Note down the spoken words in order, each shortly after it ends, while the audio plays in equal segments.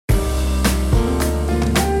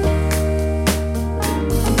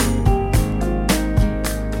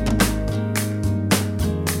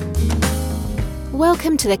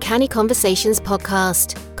Welcome to the Canny Conversations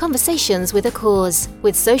podcast, Conversations with a Cause,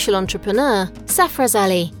 with social entrepreneur Safraz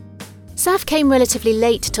Ali. Saf came relatively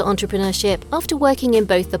late to entrepreneurship after working in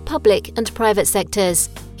both the public and private sectors.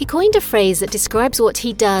 He coined a phrase that describes what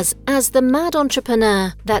he does as the mad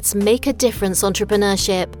entrepreneur, that's make a difference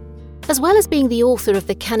entrepreneurship. As well as being the author of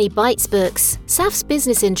the Canny Bites books, Saf's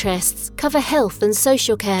business interests cover health and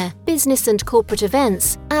social care, business and corporate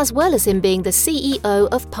events, as well as him being the CEO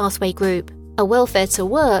of Pathway Group, a welfare to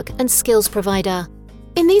work and skills provider.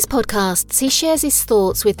 In these podcasts, he shares his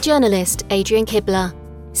thoughts with journalist Adrian Kibler.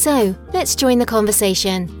 So, let's join the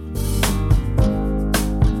conversation.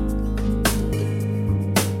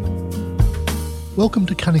 Welcome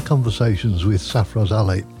to Canny Conversations with Safraz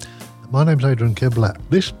Ali. My name's Adrian Kibler.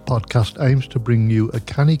 This podcast aims to bring you a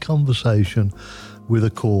canny conversation with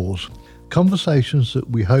a cause. Conversations that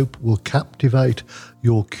we hope will captivate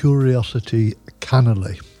your curiosity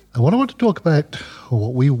cannily. And what I want to talk about,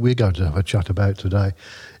 or what we're going to have a chat about today,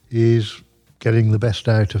 is getting the best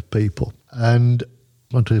out of people. And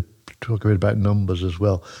I want to talk a bit about numbers as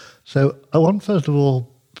well. So I want, first of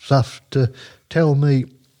all, Saf, to tell me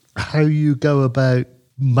how you go about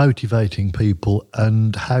motivating people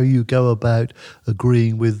and how you go about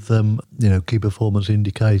agreeing with them, key performance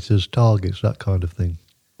indicators, targets, that kind of thing.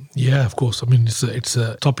 Yeah, of course. I mean, it's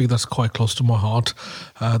a topic that's quite close to my heart.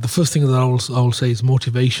 The first thing that I will say is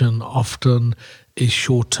motivation often is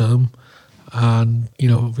short-term. And,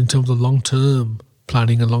 in terms of long-term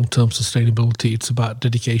planning and long-term sustainability, it's about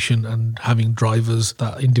dedication and having drivers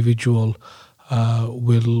that individual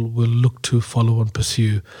will look to follow and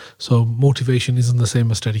pursue. So motivation isn't the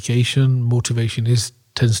same as dedication. Motivation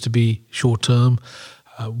tends to be short-term.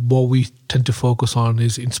 What we tend to focus on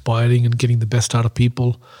is inspiring and getting the best out of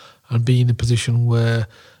people and being in a position where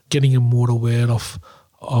getting them more aware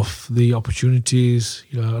of the opportunities,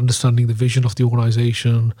 understanding the vision of the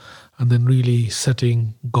organisation, and then really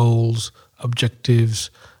setting goals,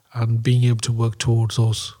 objectives, and being able to work towards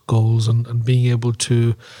those goals and being able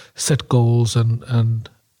to set goals and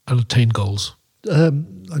attain goals. I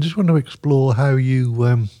just want to explore how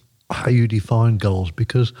you define goals,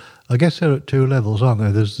 because I guess they're at two levels, aren't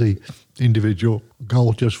there? There's the individual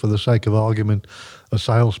goal, just for the sake of argument, a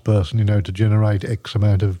salesperson, to generate X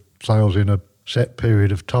amount of sales in a set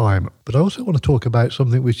period of time. But I also want to talk about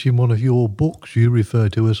something which in one of your books you refer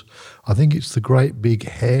to as, I think it's the great big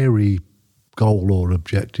hairy goal or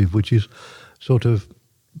objective, which is sort of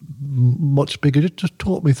much bigger. Just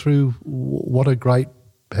talk me through what a great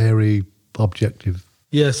hairy objective.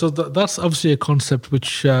 Yeah, so that's obviously a concept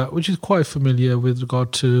which is quite familiar with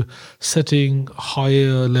regard to setting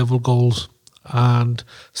higher level goals and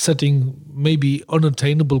setting maybe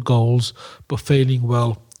unattainable goals but failing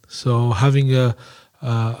well. So having a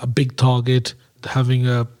big target, having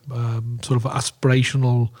a sort of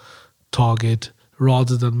aspirational target,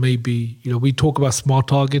 rather than maybe, we talk about SMART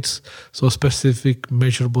targets, so specific,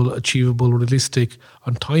 measurable, achievable, realistic,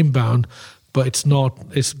 and time-bound, but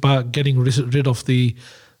it's about getting rid of the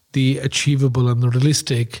achievable and the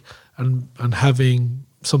realistic and having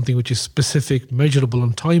something which is specific, measurable,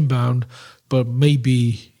 and time-bound, but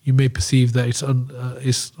maybe you may perceive that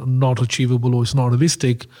it's not achievable or it's not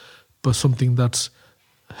realistic, but something that's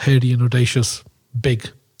hairy and audacious,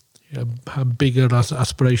 big. Bigger,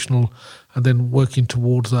 aspirational, and then working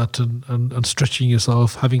towards that and stretching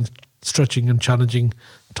yourself, having stretching and challenging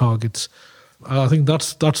targets. I think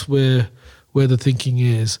that's where the thinking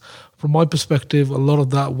is. From my perspective, a lot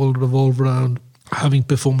of that will revolve around having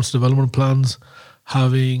performance development plans,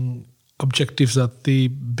 having objectives that the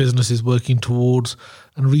business is working towards,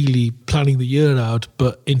 and really planning the year out,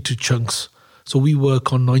 but into chunks. So we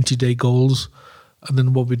work on 90-day goals. And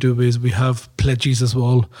then what we do is we have pledges as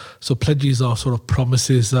well. So pledges are sort of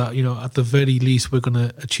promises that, at the very least, we're going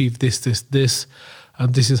to achieve this,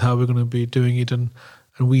 and this is how we're going to be doing it. And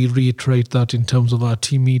we reiterate that in terms of our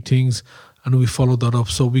team meetings, and we follow that up.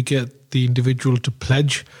 So we get the individual to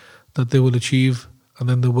pledge that they will achieve, and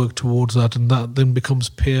then they work towards that. And that then becomes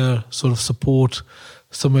peer sort of support,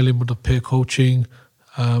 some element of peer coaching,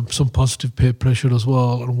 some positive peer pressure as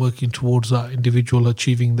well, and working towards that individual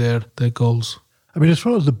achieving their goals. I mean, as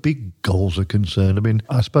far as the big goals are concerned,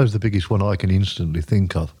 I suppose the biggest one I can instantly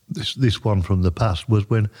think of, this one from the past, was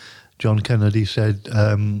when John Kennedy said,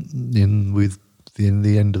 in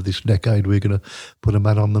the end of this decade, we're going to put a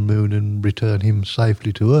man on the moon and return him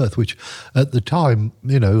safely to Earth, which at the time,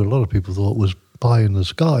 a lot of people thought was pie in the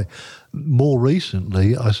sky. More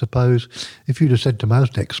recently, I suppose, if you'd have said to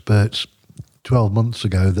most experts 12 months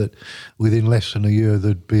ago that within less than a year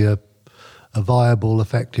there'd be a viable,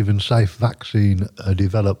 effective and safe vaccine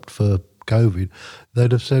developed for COVID,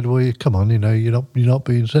 they'd have said, well, come on, you're not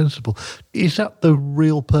being sensible. Is that the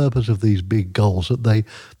real purpose of these big goals, that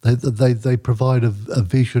they provide a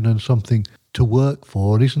vision and something to work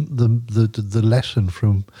for? And isn't the lesson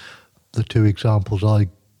from the two examples I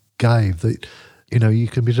gave that, you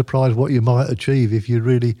can be surprised what you might achieve if you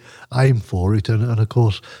really aim for it, and of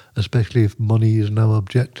course, especially if money is no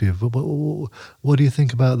objective. What do you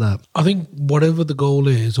think about that? I think whatever the goal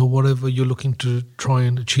is, or whatever you're looking to try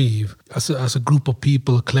and achieve, as a group of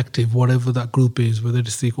people, a collective, whatever that group is, whether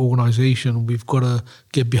it's the organisation, we've got to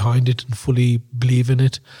get behind it and fully believe in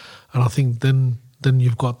it. And I think then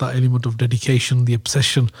you've got that element of dedication, the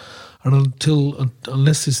obsession, and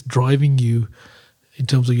unless it's driving you in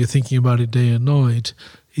terms of you're thinking about it day and night,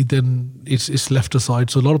 then it's left aside.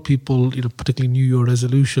 So a lot of people, particularly New Year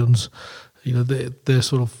resolutions, they're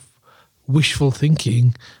sort of wishful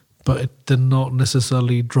thinking, but they're not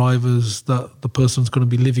necessarily drivers that the person's going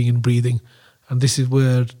to be living and breathing. And this is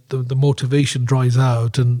where the motivation dries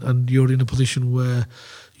out, and you're in a position where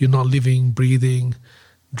you're not living, breathing,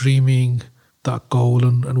 dreaming that goal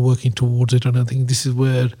and working towards it. And I think this is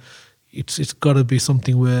where it's got to be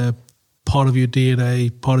something where part of your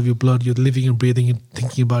DNA, part of your blood, you're living and breathing and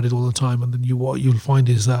thinking about it all the time. And then what you'll find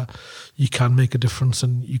is that you can make a difference,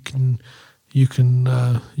 and you can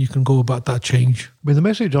go about that change. I mean, the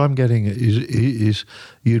message I'm getting is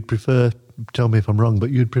you'd prefer, tell me if I'm wrong,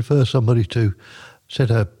 but you'd prefer somebody to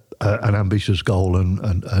set an ambitious goal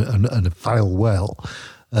and fail well,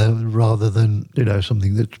 rather than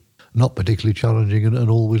something that's not particularly challenging and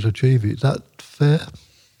always achieve it. Is that fair?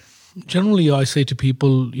 Generally, I say to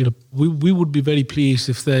people, we would be very pleased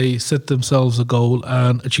if they set themselves a goal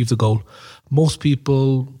and achieve the goal. Most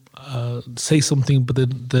people say something, but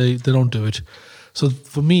then they don't do it. So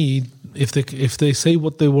for me, if they say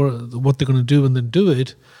what they're going to do and then do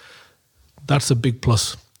it, that's a big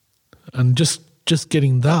plus. And just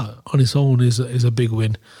getting that on its own is a big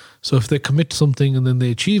win. So if they commit to something and then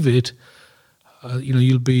they achieve it,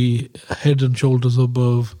 you'll be head and shoulders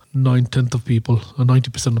above 9/10 of people or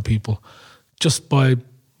 90% of people just by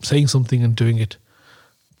saying something and doing it.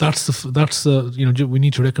 We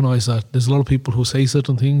need to recognize that there's a lot of people who say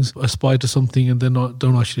certain things, aspire to something, and then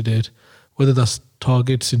don't actually do it. Whether that's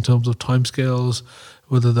targets in terms of timescales,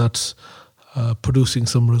 whether that's producing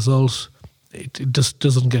some results, it just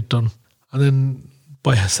doesn't get done. And then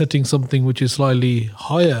by setting something which is slightly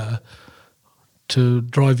higher to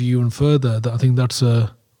drive you even further, I think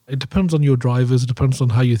it depends on your drivers, it depends on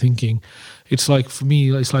how you're thinking. It's like, for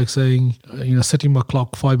me, it's like saying, setting my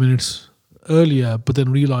clock 5 minutes earlier, but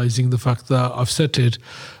then realizing the fact that I've set it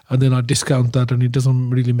and then I discount that and it doesn't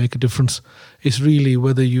really make a difference. It's really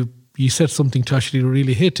whether you set something to actually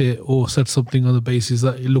really hit it, or set something on the basis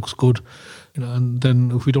that it looks good. And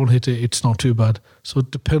then if we don't hit it, it's not too bad. So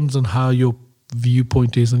it depends on how your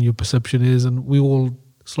viewpoint is and your perception is, and we all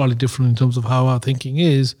slightly different in terms of how our thinking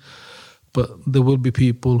is, but there will be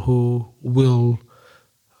people who will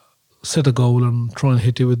set a goal and try and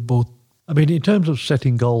hit it with both. I mean, in terms of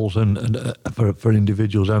setting goals and for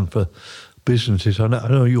individuals and for businesses, I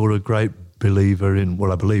know you're a great believer in,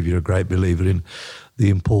 I believe you're a great believer in the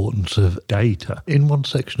importance of data. In one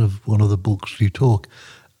section of one of the books, you talk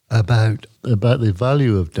about the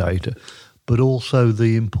value of data, but also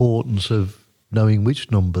the importance of knowing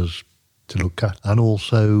which numbers to look at, and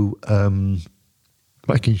also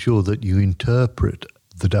making sure that you interpret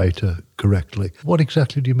the data correctly. What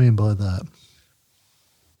exactly do you mean by that?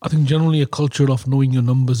 I think generally a culture of knowing your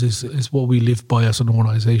numbers is what we live by as an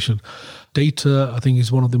organisation. Data, I think,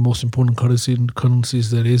 is one of the most important currencies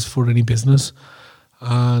there is for any business.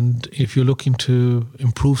 And if you're looking to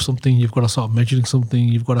improve something, you've got to start measuring something.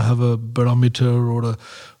 You've got to have a barometer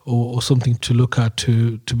or something to look at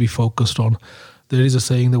to be focused on. There is a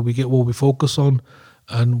saying that we get what we focus on,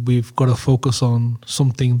 and we've got to focus on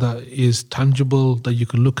something that is tangible, that you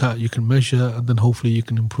can look at, you can measure, and then hopefully you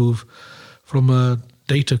can improve. From a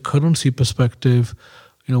data currency perspective,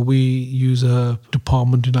 we use a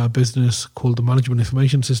department in our business called the Management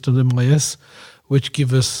Information Systems, MIS, which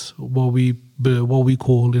give us what we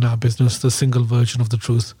call in our business the single version of the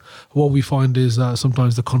truth. What we find is that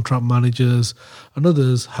sometimes the contract managers and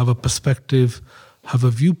others have a perspective, have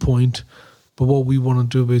a viewpoint, but what we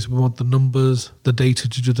want to do is we want the numbers, the data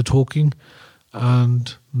to do the talking,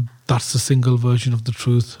 and that's the single version of the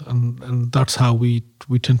truth, and that's how we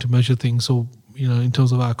tend to measure things. So, in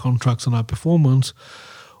terms of our contracts and our performance,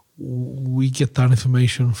 we get that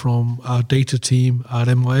information from our data team, our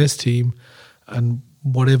MIS team, and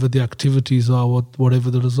whatever the activities are,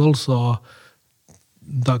 whatever the results are,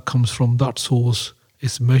 that comes from that source.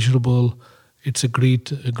 It's measurable, it's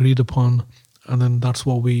agreed upon, and then that's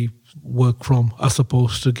what we work from, as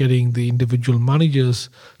opposed to getting the individual managers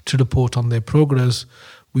to report on their progress.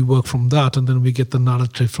 We work from that, and then we get the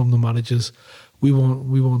narrative from the managers. We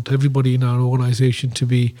want everybody in our organization to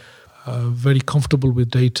be very comfortable with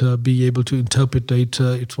data, be able to interpret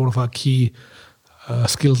data. It's one of our key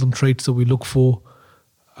skills and traits that we look for.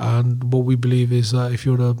 And what we believe is that if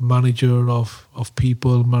you're a manager of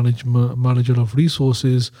people, manager of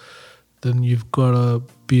resources, then you've got to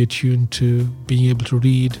be attuned to being able to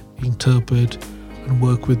read, interpret, and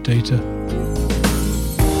work with data.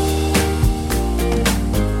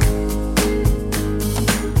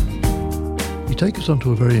 You take us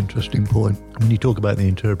onto a very interesting point when you talk about the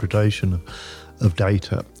interpretation of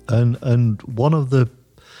data. And one of the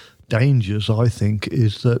dangers, I think,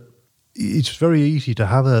 is that it's very easy to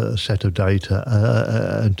have a set of data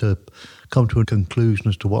and to come to a conclusion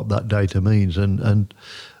as to what that data means, and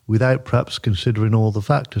without perhaps considering all the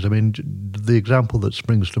factors. I mean, the example that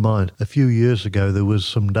springs to mind, a few years ago there was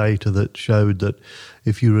some data that showed that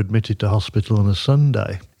if you were admitted to hospital on a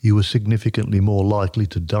Sunday, you were significantly more likely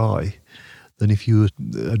to die than if you were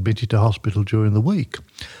admitted to hospital during the week.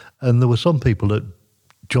 And there were some people that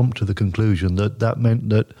jumped to the conclusion that that meant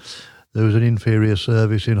that there was an inferior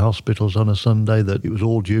service in hospitals on a Sunday, that it was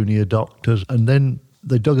all junior doctors. And then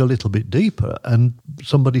they dug a little bit deeper and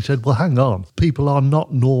somebody said, well, hang on, people are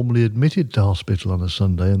not normally admitted to hospital on a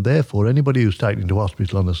Sunday, and therefore anybody who's taken to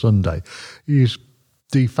hospital on a Sunday is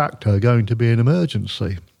de facto going to be an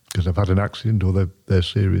emergency because they've had an accident or they're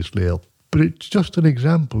seriously ill. But it's just an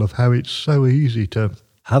example of how it's so easy to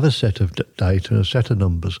have a set of data, a set of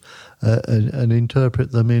numbers, and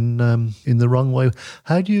interpret them in the wrong way.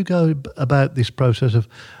 How do you go about this process of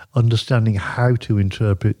understanding how to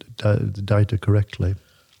interpret the data correctly?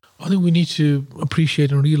 I think we need to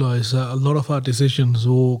appreciate and realise that a lot of our decisions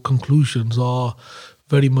or conclusions are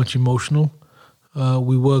very much emotional.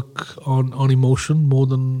 We work on emotion more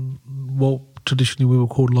than what traditionally we would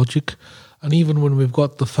call logic. And even when we've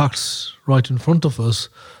got the facts right in front of us,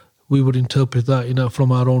 we would interpret that,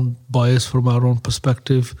 from our own bias, from our own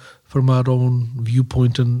perspective, from our own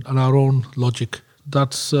viewpoint and our own logic.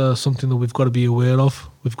 That's something that we've got to be aware of.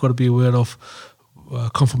 We've got to be aware of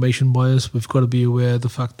confirmation bias. We've got to be aware of the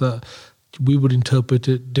fact that we would interpret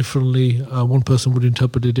it differently. One person would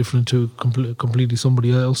interpret it differently to completely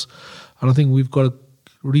somebody else. And I think we've got to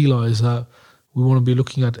realise that we want to be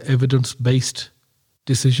looking at evidence-based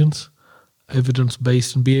decisions,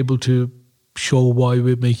 evidence-based, and be able to show why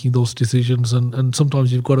we're making those decisions. And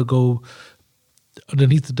sometimes you've got to go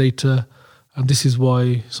underneath the data. And this is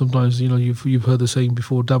why sometimes, you've heard the saying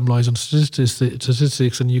before, damn lies on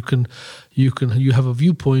statistics, and you have a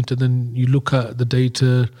viewpoint and then you look at the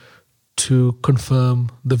data to confirm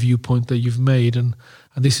the viewpoint that you've made. And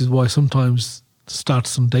this is why sometimes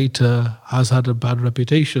stats and data has had a bad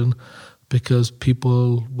reputation, because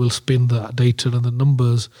people will spin the data and the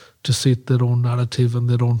numbers to suit their own narrative and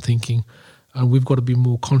their own thinking. And we've got to be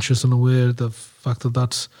more conscious and aware of the fact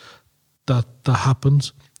that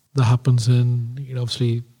happens. That happens in,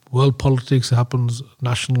 obviously, world politics. It happens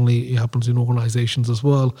nationally. It happens in organisations as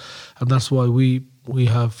well. And that's why we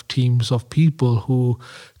have teams of people who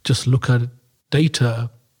just look at data,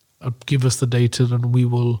 give us the data, and we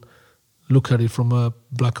will look at it from a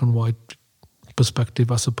black and white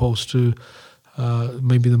perspective, as opposed to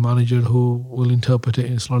maybe the manager who will interpret it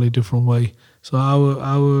in a slightly different way. So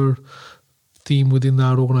our theme within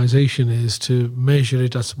our organisation is to measure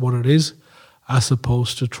it as what it is, as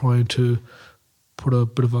opposed to trying to put a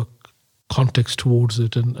bit of a context towards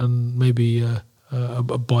it and maybe a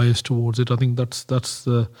bias towards it. I think that's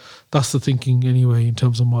the thinking anyway, in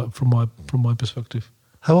terms of from my perspective.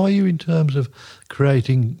 How are you in terms of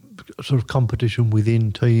creating sort of competition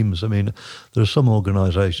within teams? I mean, there are some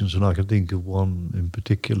organisations, and I can think of one in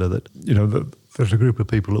particular, that there's a group of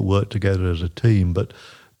people that work together as a team, but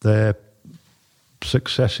their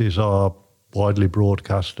successes are widely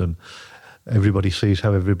broadcast and everybody sees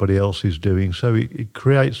how everybody else is doing. So it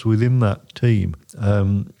creates within that team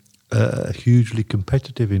a hugely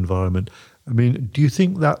competitive environment. I mean, do you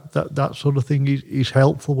think that sort of thing is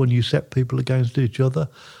helpful when you set people against each other?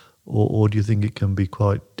 Or do you think it can be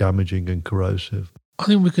quite damaging and corrosive? I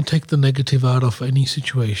think we can take the negative out of any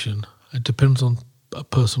situation. It depends on a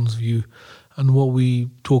person's view. And what we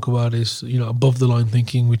talk about is, above the line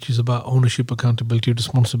thinking, which is about ownership, accountability,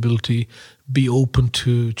 responsibility, be open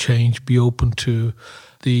to change, be open to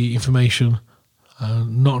the information,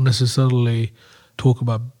 not necessarily talk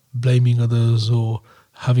about blaming others or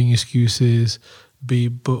having excuses,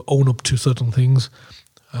 but own up to certain things.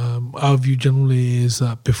 Our view generally is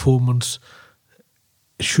that performance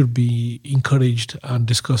should be encouraged and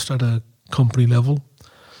discussed at a company level.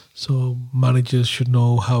 So managers should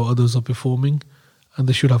know how others are performing, and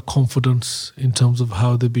they should have confidence in terms of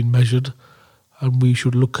how they've been measured. And we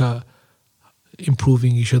should look at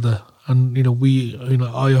improving each other. And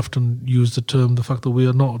I often use the fact that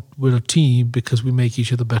we're a team because we make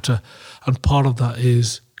each other better. And part of that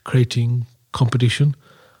is creating competition,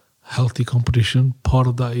 healthy competition. Part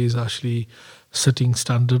of that is actually setting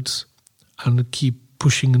standards and keep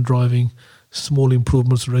pushing and driving small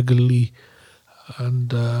improvements regularly,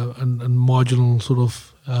 and marginal sort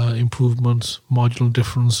of improvements, marginal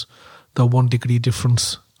difference, that 1 degree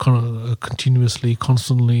difference continuously,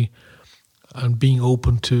 constantly, and being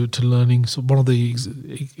open to learning. So one of the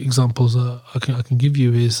examples I can give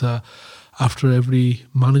you is after every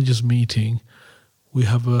managers meeting, we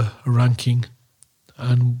have a ranking,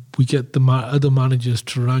 and we get the other managers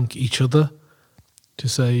to rank each other to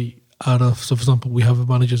say, so for example, we have a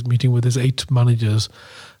managers meeting where there's 8 managers,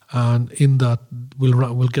 and in that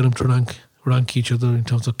we'll get them to rank each other in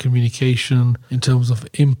terms of communication, in terms of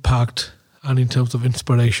impact, and in terms of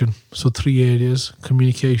inspiration. So 3 areas: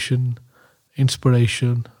 communication,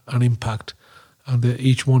 inspiration, and impact. And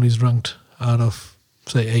each one is ranked out of,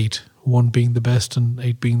 say, 8, 1 being the best and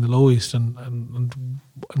 8 being the lowest, and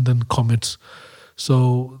then comments.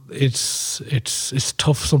 So it's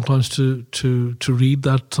tough sometimes to read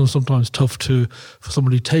that, and sometimes tough for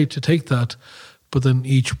somebody to take that. But then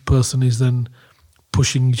each person is then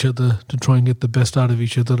pushing each other to try and get the best out of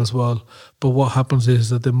each other as well. But what happens is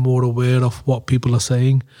that they're more aware of what people are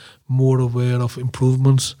saying, more aware of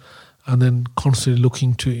improvements, and then constantly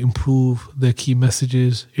looking to improve their key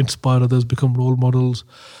messages, inspire others, become role models,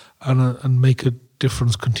 and make a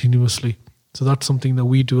difference continuously. So that's something that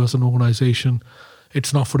we do as an organisation.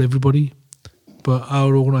 It's not for everybody, but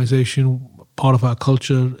our organisation, part of our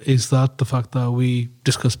culture is that the fact that we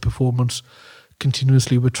discuss performance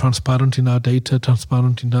continuously. We're transparent in our data,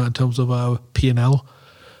 transparent in terms of our P&L,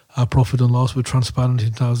 our profit and loss. We're transparent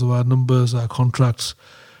in terms of our numbers, our contracts.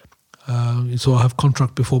 So I have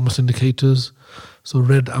contract performance indicators. So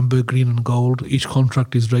red, amber, green, and gold. Each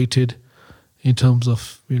contract is rated in terms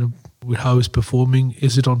of how it's performing.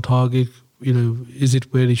 Is it on target? Is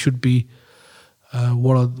it where it should be?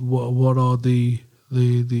 What are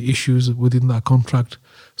the issues within that contract?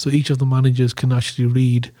 So each of the managers can actually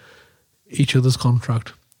read each other's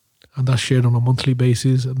contract, and that's shared on a monthly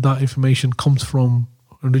basis. And that information comes from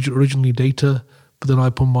originally data, but then I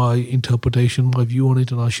put my interpretation, my view on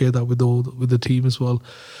it, and I share that with the team as well.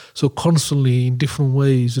 So constantly, in different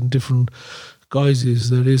ways and different guises,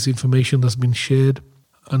 there is information that's been shared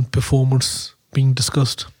and performance being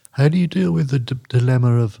discussed. How do you deal with the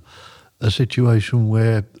dilemma of a situation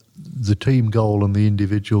where the team goal and the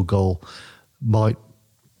individual goal might,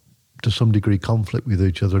 to some degree, conflict with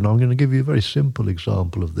each other? And I'm going to give you a very simple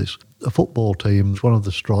example of this. A football team, one of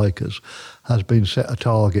the strikers, has been set a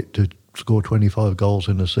target to score 25 goals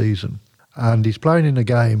in a season. And he's playing in a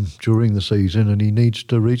game during the season and he needs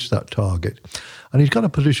to reach that target. And he's got a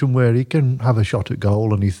position where he can have a shot at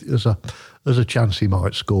goal and there's a chance he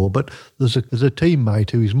might score. But there's a teammate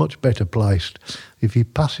who is much better placed. If he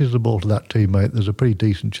passes the ball to that teammate, there's a pretty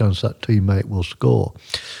decent chance that teammate will score.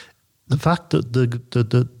 The fact that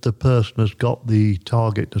the person has got the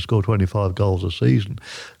target to score 25 goals a season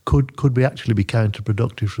could actually be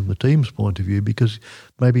counterproductive from the team's point of view, because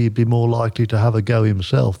maybe he'd be more likely to have a go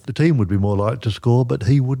himself. The team would be more likely to score, but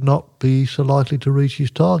he would not be so likely to reach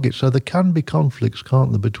his target. So there can be conflicts,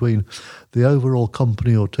 can't there, between the overall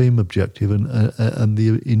company or team objective and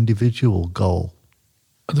the individual goal.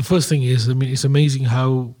 The first thing is, it's amazing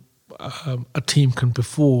how a team can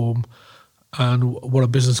perform and what a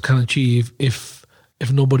business can achieve if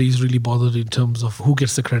nobody's really bothered in terms of who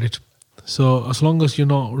gets the credit. So as long as you're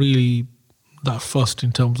not really that fussed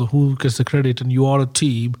in terms of who gets the credit, and you are a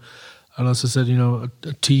team, and as I said,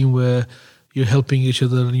 a team where you're helping each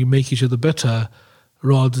other and you make each other better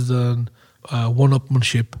rather than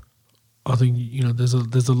one-upmanship, I think there's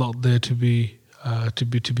a lot there to be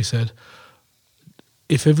said.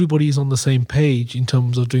 If everybody is on the same page in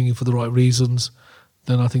terms of doing it for the right reasons,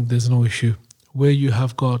 then I think there's no issue. Where you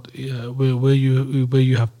have got where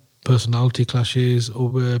you have personality clashes, or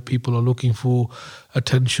where people are looking for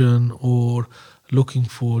attention or looking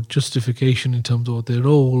for justification in terms of their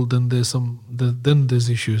role, then there's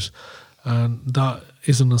issues, and that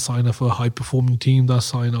isn't a sign of a high performing team. That's a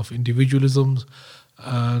sign of individualism,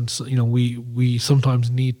 and so, we sometimes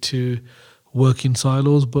need to work in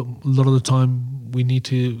silos, but a lot of the time we need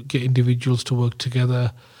to get individuals to work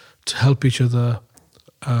together to help each other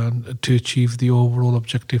and to achieve the overall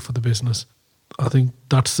objective for the business. I think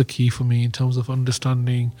that's the key for me in terms of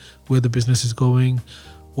understanding where the business is going,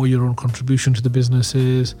 what your own contribution to the business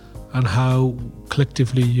is, and how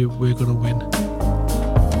collectively we're going to win.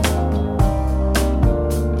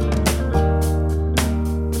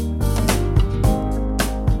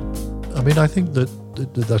 I mean, I think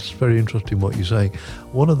that's very interesting what you're saying.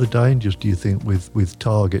 One of the dangers, do you think, with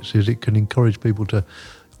targets is it can encourage people to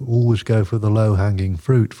always go for the low-hanging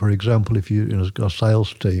fruit. For example, if you've got a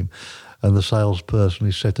sales team and the salesperson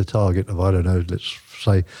is set a target of, I don't know, let's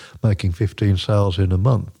say making 15 sales in a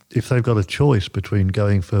month. If they've got a choice between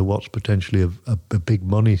going for what's potentially a big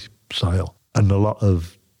money sale and a lot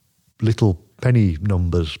of little penny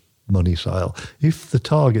numbers money sale, if the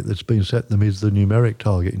target that's been set them is the numeric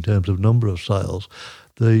target in terms of number of sales,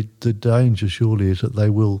 the danger surely is that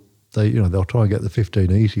they'll try and get the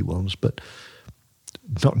 15 easy ones, but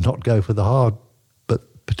not go for the hard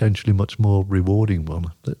but potentially much more rewarding one.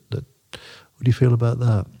 What do you feel about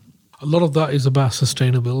that? A lot of that is about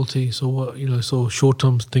sustainability. So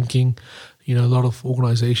short-term thinking. A lot of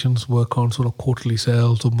organizations work on sort of quarterly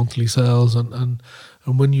sales or monthly sales, and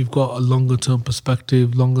when you've got a longer-term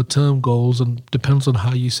perspective, longer-term goals, and depends on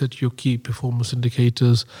how you set your key performance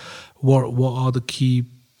indicators, what are the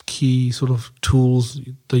key sort of tools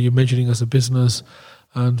that you're measuring as a business.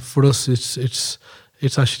 And for us, it's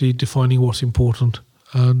actually defining what's important.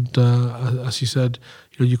 And as you said,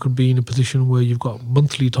 you could be in a position where you've got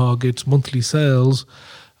monthly targets, monthly sales,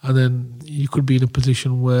 and then you could be in a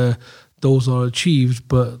position where those are achieved,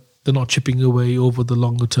 but they're not chipping away over the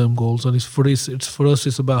longer term goals. And for us,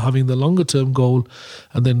 it's about having the longer term goal,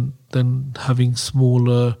 and then having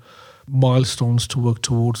smaller milestones to work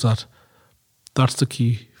towards that. That's the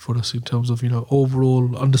key for us in terms of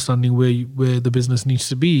overall understanding where the business needs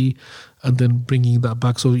to be, and then bringing that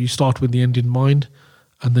back. So you start with the end in mind,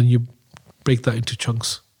 and then you break that into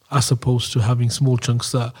chunks, as opposed to having small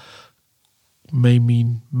chunks that may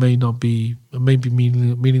be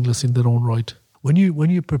meaningless in their own right. When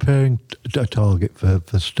you're preparing a target for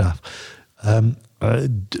staff,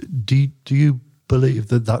 do you believe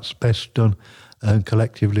that that's best done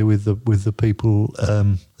collectively with the people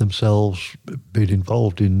themselves being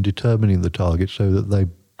involved in determining the target, so that they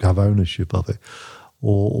have ownership of it,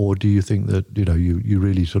 or do you think that you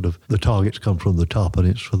really sort of the targets come from the top and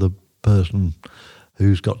it's for the person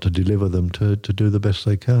who's got to deliver them to do the best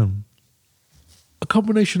they can? A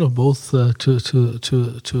combination of both to a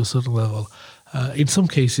certain level. In some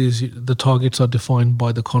cases, the targets are defined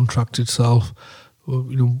by the contract itself.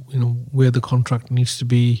 Where the contract needs to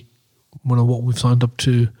be, what we've signed up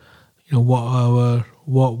to,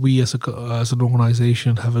 what we as an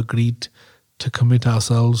organisation have agreed to commit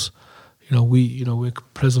ourselves. We're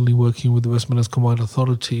presently working with the West Midlands Combined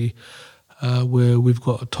Authority, where we've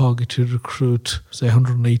got a target to recruit, say,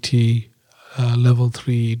 180 level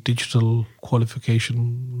 3 digital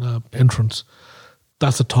qualification entrants.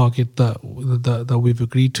 That's a target that we've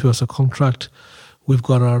agreed to as a contract. We've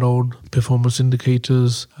got our own performance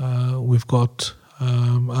indicators. We've got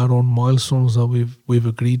our own milestones that we've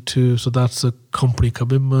agreed to. So that's a company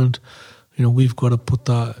commitment. We've got to put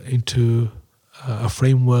that into a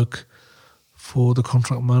framework for the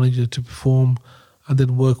contract manager to perform, and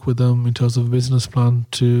then work with them in terms of a business plan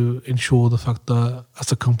to ensure the fact that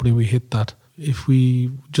as a company we hit that. If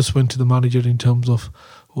we just went to the manager in terms of,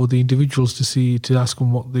 or the individuals to ask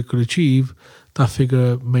them what they could achieve, that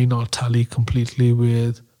figure may not tally completely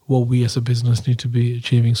with what we as a business need to be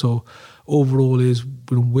achieving. So overall is,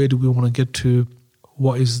 where do we want to get to?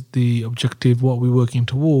 What is the objective? What are we working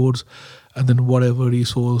towards? And then whatever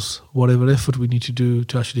resource, whatever effort we need to do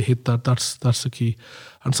to actually hit that, that's the key.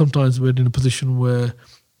 And sometimes we're in a position where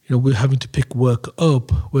we're having to pick work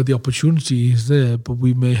up where the opportunity is there, but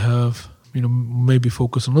we may have maybe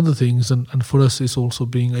focus on other things. And for us, it's also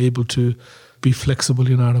being able to be flexible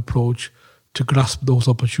in our approach to grasp those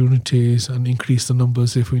opportunities and increase the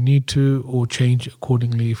numbers if we need to, or change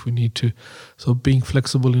accordingly if we need to. So being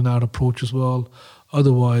flexible in our approach as well.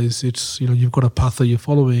 Otherwise, it's you've got a path that you're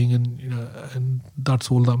following, and that's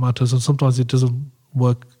all that matters. And sometimes it doesn't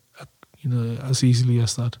work, as easily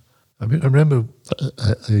as that. I remember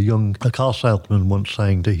a car salesman once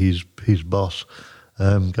saying to his boss,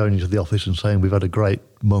 going into the office and saying, "We've had a great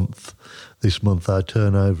month. This month our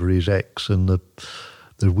turnover is X," and the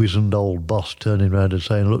wizened old boss turning around and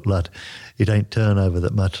saying, "Look, lad, it ain't turnover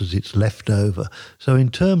that matters; it's leftover." So,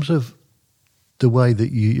 in terms of the way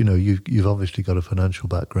that you've obviously got a financial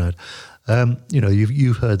background,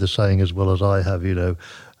 you've heard the saying as well as I have.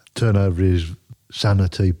 Turnover is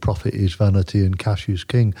sanity, profit is vanity, and cash is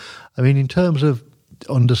king. In terms of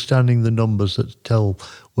understanding the numbers that tell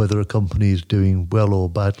whether a company is doing well or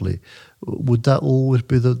badly, would that always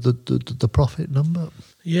be the profit number?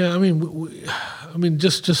 Yeah, I mean,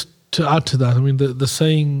 just to add to that, I mean, the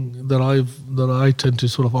saying that I tend to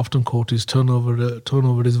sort of often quote is turnover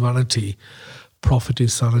is vanity, profit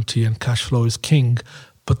is sanity, and cash flow is king.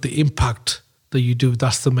 But the impact that you do,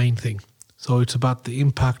 that's the main thing. So it's about the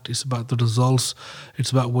impact, it's about the results,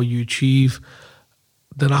 it's about what you achieve.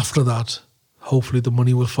 Then after that, hopefully the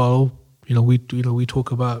money will follow. We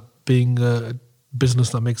talk about being a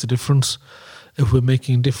business that makes a difference. If we're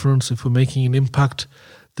making a difference, if we're making an impact,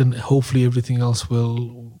 then hopefully everything else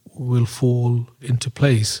will fall into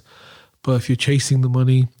place. But if you're chasing the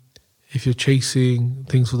money, if you're chasing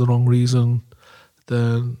things for the wrong reason,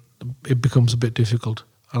 then it becomes a bit difficult.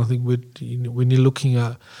 And I think when you're looking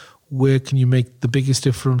at where can you make the biggest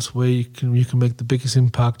difference, where you can make the biggest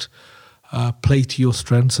impact, play to your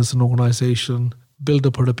strengths as an organisation, build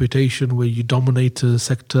up a reputation where you dominate a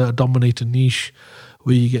sector, dominate a niche,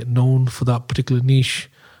 where you get known for that particular niche,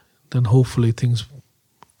 then hopefully things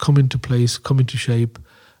come into place, come into shape,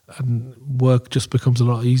 and work just becomes a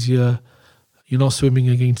lot easier. You're not swimming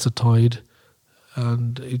against the tide,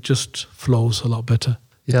 and it just flows a lot better.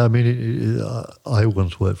 Yeah, I mean, I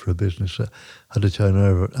once worked for a business that had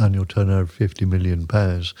a annual turnover of £50 million,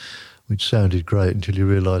 which sounded great until you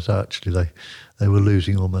realise actually they were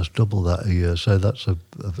losing almost double that a year. So that's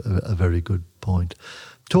a very good point.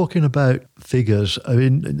 Talking about figures, I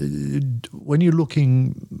mean, when you're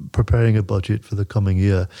preparing a budget for the coming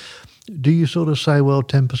year, do you sort of say, well,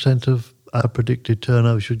 10% of our predicted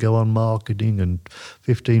turnover should go on marketing and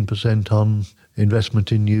 15% on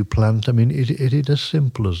investment in new plant? I mean, is it as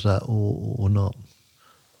simple as that or not?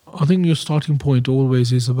 I think your starting point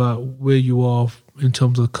always is about where you are in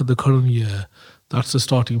terms of the current year. That's the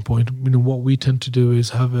starting point. What we tend to do is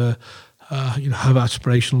have have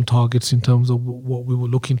aspirational targets in terms of what we were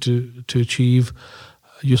looking to achieve.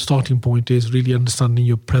 Your starting point is really understanding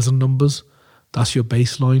your present numbers. That's your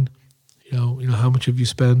baseline. How much have you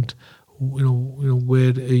spent?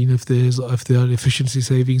 Where if there are efficiency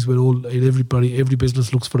savings, every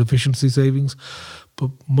business looks for efficiency savings,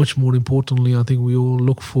 but much more importantly, I think we all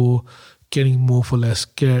look for getting more for less,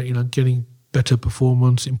 getting better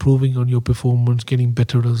performance, improving on your performance, getting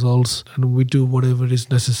better results, and we do whatever is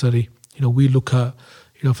necessary. We look at,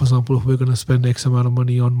 for example, if we're going to spend X amount of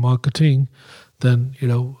money on marketing, then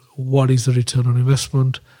what is the return on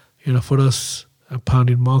investment? For us, a pound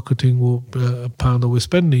in marketing or a pound that we're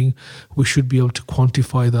spending, we should be able to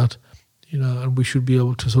quantify that, and we should be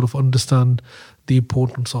able to sort of understand the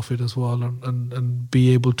importance of it as well, and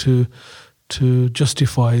be able to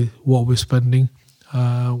justify what we're spending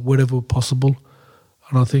wherever possible.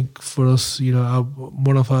 And I think for us,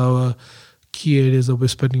 one of our key areas that we're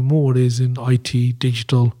spending more is in IT,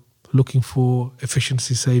 digital, looking for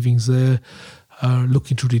efficiency savings there,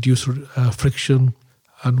 looking to reduce friction,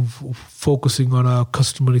 and focusing on our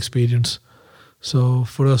customer experience. So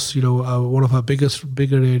for us, one of our bigger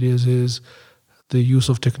areas is the use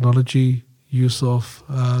of technology, use of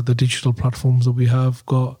the digital platforms that we have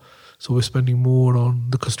got. So we're spending more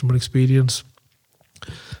on the customer experience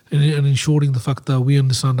and ensuring the fact that we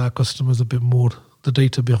understand our customers a bit more, the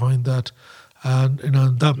data behind that. And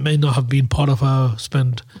that may not have been part of our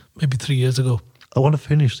spend maybe 3 years ago. I want to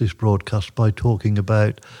finish this broadcast by talking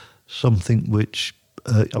about something which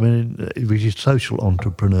is social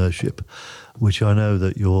entrepreneurship, which I know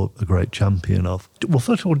that you're a great champion of. Well,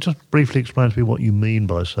 first of all, just briefly explain to me what you mean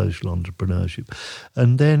by social entrepreneurship.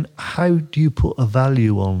 And then how do you put a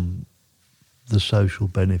value on the social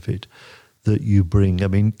benefit that you bring? I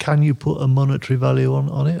mean, can you put a monetary value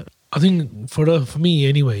on it? I think for me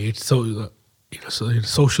anyway, it's social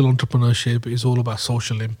entrepreneurship is all about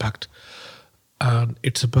social impact. And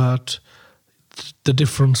it's about the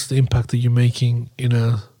difference, the impact that you're making in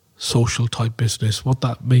a social type business. What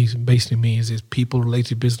that basically means is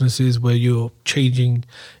people-related businesses where you're changing,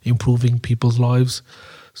 improving people's lives.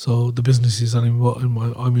 So the businesses that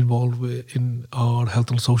I'm involved with in our health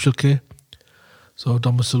and social care, so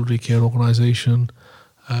domiciliary care organisation,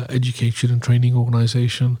 education and training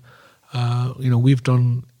organisation. We've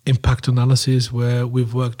done impact analysis where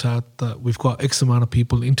we've worked out that we've got X amount of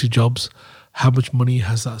people into jobs. How much money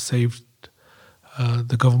has that saved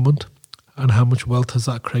the government, and how much wealth has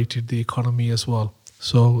that created the economy as well?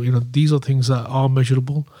 So, these are things that are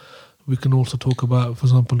measurable. We can also talk about, for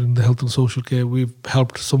example, in the health and social care, we've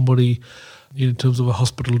helped somebody in terms of a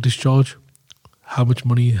hospital discharge. How much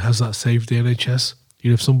money has that saved the NHS?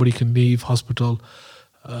 If somebody can leave hospital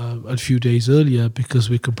a few days earlier because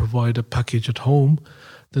we can provide a package at home,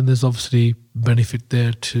 then there's obviously benefit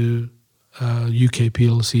there to UK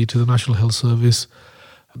PLC, to the National Health Service.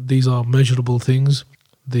 These are measurable things.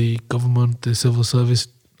 the government, the civil service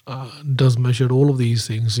does measure all of these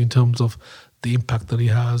things in terms of the impact that it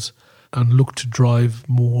has, and look to drive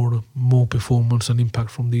more performance and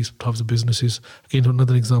impact from these types of businesses. Again,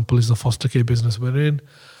 another example is the foster care business we're in.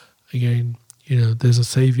 Again, there's a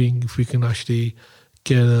saving if we can actually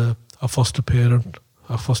get a foster parent,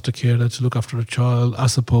 a foster carer to look after a child,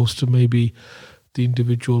 as opposed to maybe the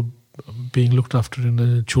individual being looked after in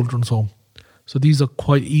a children's home. So these are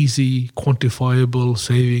quite easy, quantifiable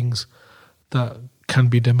savings that can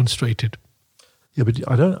be demonstrated. Yeah, but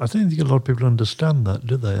I don't think a lot of people understand that,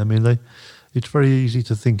 do they? I mean, it's very easy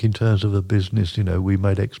to think in terms of a business. We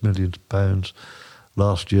made X millions of pounds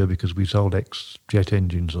last year because we sold X jet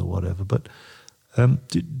engines or whatever. But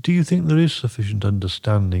do you think there is sufficient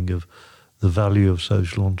understanding of the value of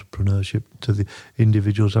social entrepreneurship to the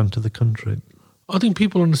individuals and to the country? I think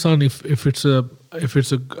people understand if it's a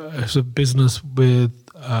business with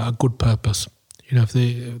a good purpose. If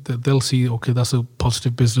they'll see, okay, that's a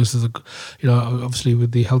positive business. Obviously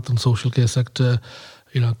with the health and social care sector,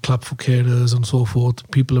 clap for carers and so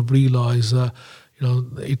forth. People have realised that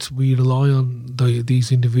we rely on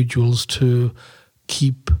these individuals to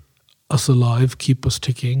keep us alive, keep us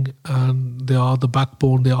ticking, and they are the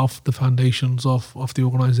backbone. They are the foundations of the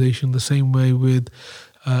organisation. The same way with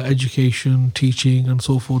education, teaching, and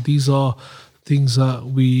so forth. These are things that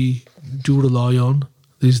we do rely on.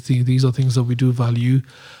 These are things that we do value.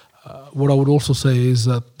 What I would also say is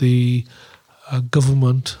that the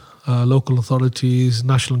government, local authorities,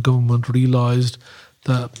 national government realised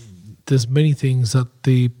that there's many things that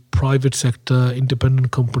the private sector,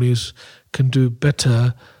 independent companies can do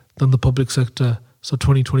better than the public sector. So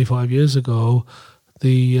 25 years ago,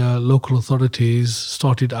 the local authorities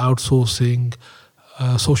started outsourcing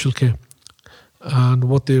social care. And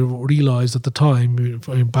what they realised at the time,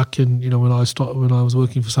 back in when I was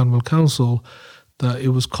working for Sandwell Council, that it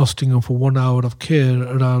was costing them for 1 hour of care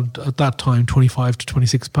around, at that time, £25 to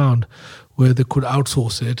 £26, where they could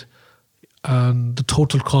outsource it, and the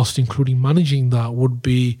total cost, including managing that, would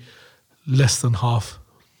be less than half.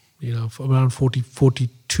 Around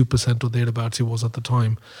 42% or thereabouts it was at the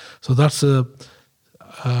time. So that's a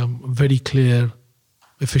very clear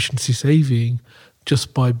efficiency saving,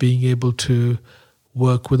 just by being able to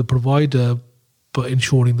work with a provider but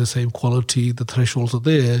ensuring the same quality, the thresholds are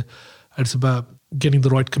there. And it's about getting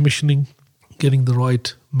the right commissioning, getting the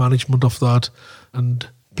right management of that, and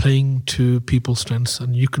playing to people's strengths.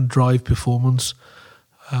 And you can drive performance,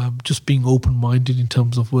 just being open-minded in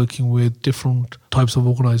terms of working with different types of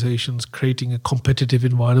organisations, creating a competitive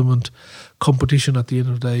environment. Competition at the end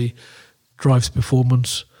of the day drives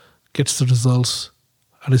performance, gets the results,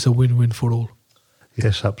 and it's a win-win for all.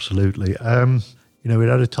 Yes, absolutely. We're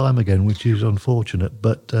out of time again, which is unfortunate,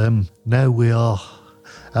 but now we are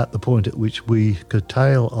at the point at which we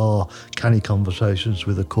curtail our canny conversations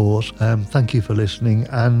with a cause. Thank you for listening,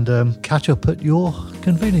 and catch up at your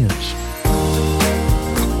convenience.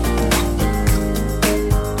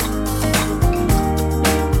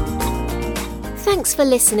 Thanks for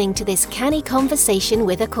listening to this canny conversation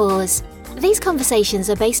with a cause. These conversations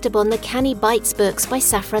are based upon the Canny Bites books by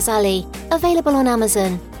Safraz Ali, available on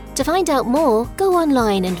Amazon. To find out more, go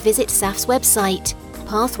online and visit Saf's website,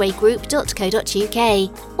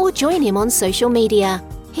 pathwaygroup.co.uk, or join him on social media.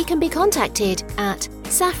 He can be contacted at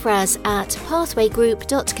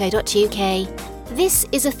safraz@pathwaygroup.co.uk. This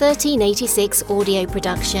is a 1386 audio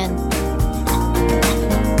production.